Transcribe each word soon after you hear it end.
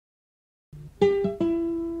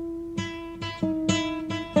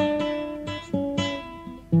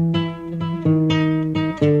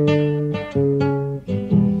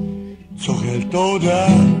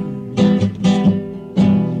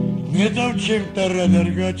ჩემტარა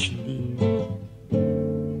დარგაჩნდი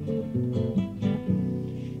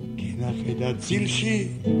კინახე და წილში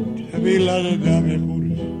თბილად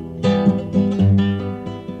დამეხური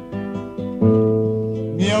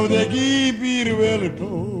მიავდეგი პირველ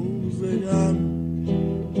თოვზეგან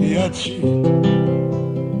თეატრში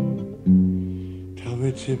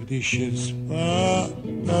თავეცებდი შენს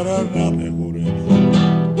პატარა ნამეხურებს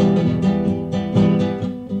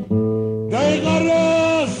დაიღარა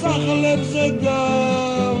სახლებზე და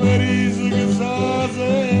ვერის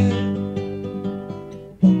გზაზე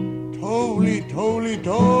თოვლი თოვლი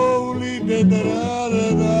თოვლი დედრად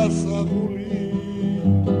დასახული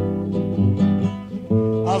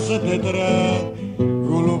ასე დედრად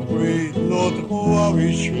გულუყვი ლოტყვა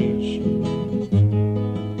ვიშვილს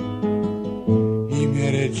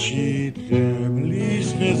იმერეთში დღემლის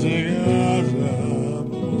ხეზე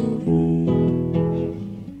გაზაფხული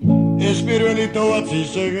ეს პირველი თოვაც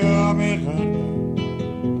ისე გამეხარა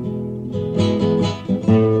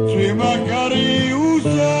ძვიმაკარი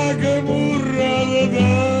უსაგმურად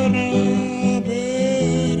დანაბერი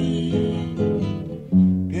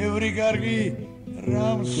ბევრი კარგი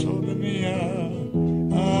რამ სოდნია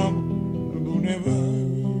ამ ბუნება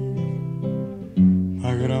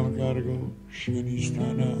მაგრამ კარგო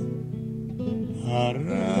შენისთანა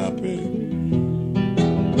არაფერი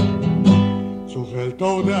წუხელ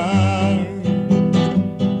თოვდა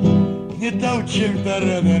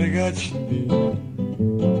ნეტავჩემტარა დარგაჩნდი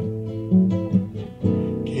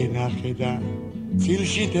კინახე და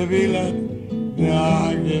წილში თბილად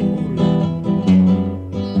დაგეხური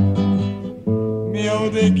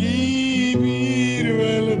მიავდეგი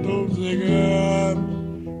პირველ თოვზეგან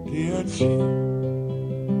თეატრში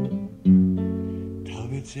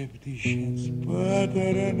თავეცებდი შენს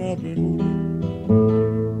პატარა ნაბეხური